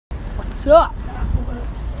What's up?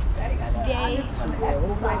 Today, I'm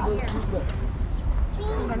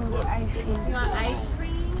gonna get ice cream. You want ice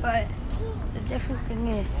cream? But the different thing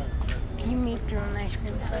is, you make your own ice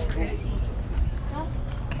cream. It's like crazy.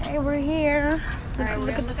 Okay, we're here. Look at the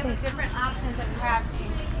Look at the place. different options that we have.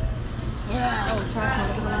 Yeah. Oh, chocolate.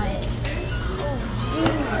 Look at the line. Oh,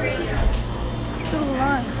 geez. To the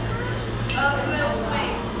line.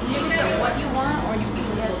 You can get what you want, or you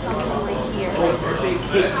can get something like here. Birthday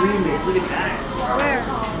cake remix. Look at that. Where?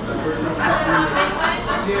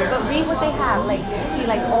 But read what they have. Like, see,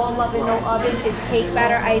 like all oven, no oven is cake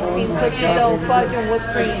batter, ice cream, cookie dough, fudge, and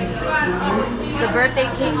whipped cream. The birthday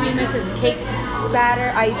cake remix is cake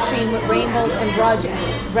batter, ice cream with rainbows and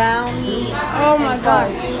brownie. Oh my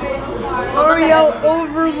gosh. Oreo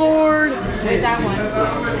Overlord. Where's that one?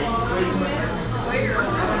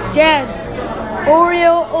 Dad.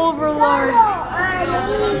 Oreo Overlord.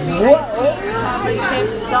 Chocolate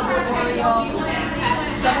chips, double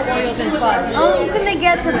Oreos and fudge. I'm gonna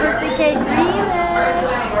get the birthday cake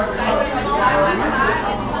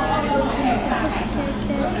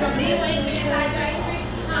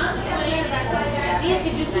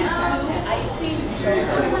Did you see the ice cream?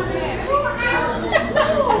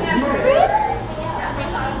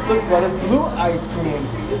 Look, brother, blue ice cream.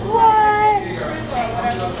 What?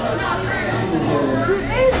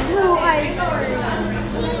 There is blue ice cream.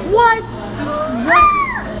 What?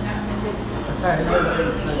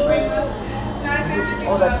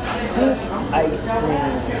 Oh, that's pink ice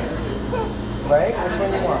cream. Right? Which one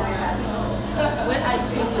do you want? What ice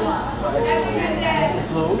cream do you want?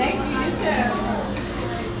 Blue?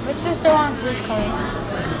 My sister wants this color.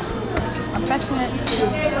 I'm pressing it. Do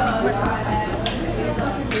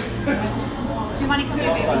you want to come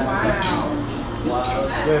here, baby?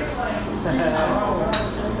 Wow, good.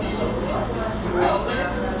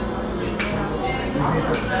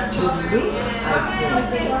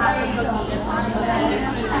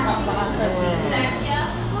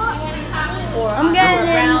 I'm getting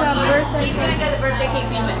in the birthday He's gonna cake. get the birthday cake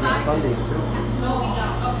remix. Sundays too.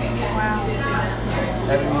 Wow.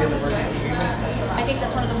 Have you get the birthday cake? I think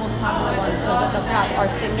that's one of the most popular ones because at the top are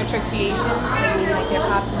signature creations, like meaning like they're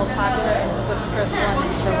most popular, and was the first one,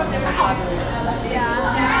 the one they're most popular.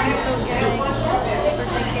 I'm so getting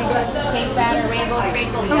birthday cake. Cake batter, rainbow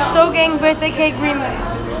sprinkles. I'm so getting birthday cake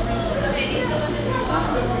remix.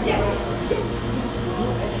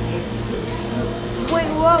 Wait,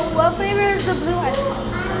 what flavor is the blue ice cream?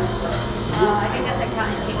 I think that's like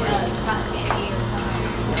cotton candy or something.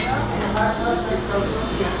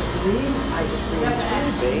 Green ice cream too,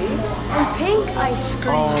 babe. And pink ice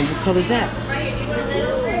cream. What color is that?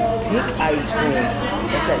 Pink ice cream.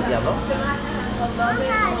 What's that, yellow?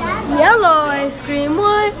 Yellow ice cream,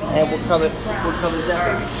 what? And what color is that,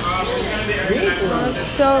 baby? Green. That's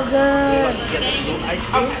so good. Get the blue ice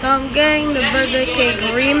cream. So I'm getting the birthday cake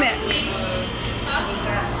remix.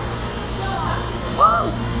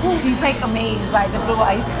 She's like amazed by the blue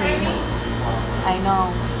ice cream. I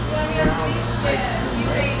know.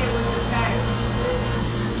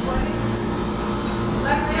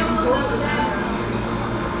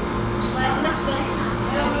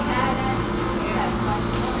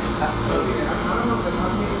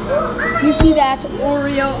 You see that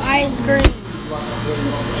Oreo ice cream?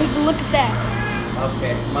 Just take a look at that.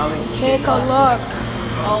 Okay, mommy. Take a look.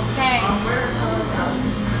 Okay.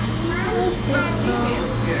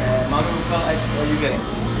 Mommy, what color ice cream are you getting?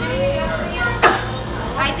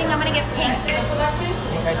 I think I'm gonna get pink.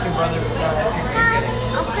 Pink ice cream, brother. What color ice cream are you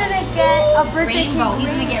getting? I'm gonna get a birthday Rainbow. cake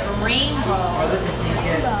He's gonna remix. get rainbow. Brother, can you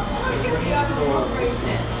get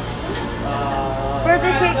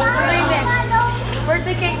Birthday cake remix.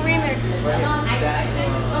 Birthday cake remix.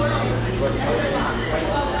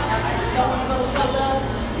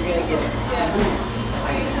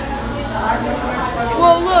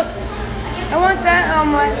 Whoa, look. I want that on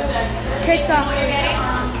my cake top.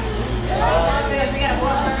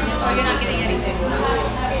 You're not getting anything.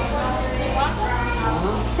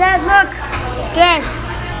 Dad, look. Dad.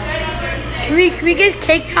 Can we get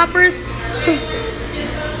cake toppers? So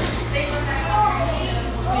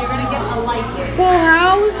you're gonna get a light here. Well,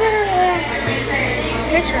 how is there a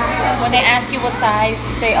picture? When they ask you what size,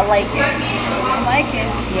 say a light here. I like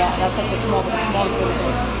it. Yeah, that's like the small, really big.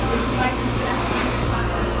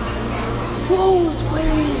 Whoa, it's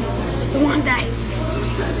wearing. I want that.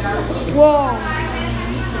 Whoa.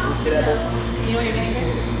 You know what you're getting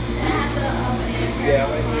here? Yeah,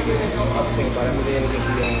 I'm gonna get it. I'll think about it. I'm gonna get anything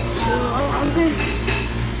for you.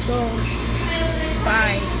 So,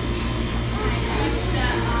 bye.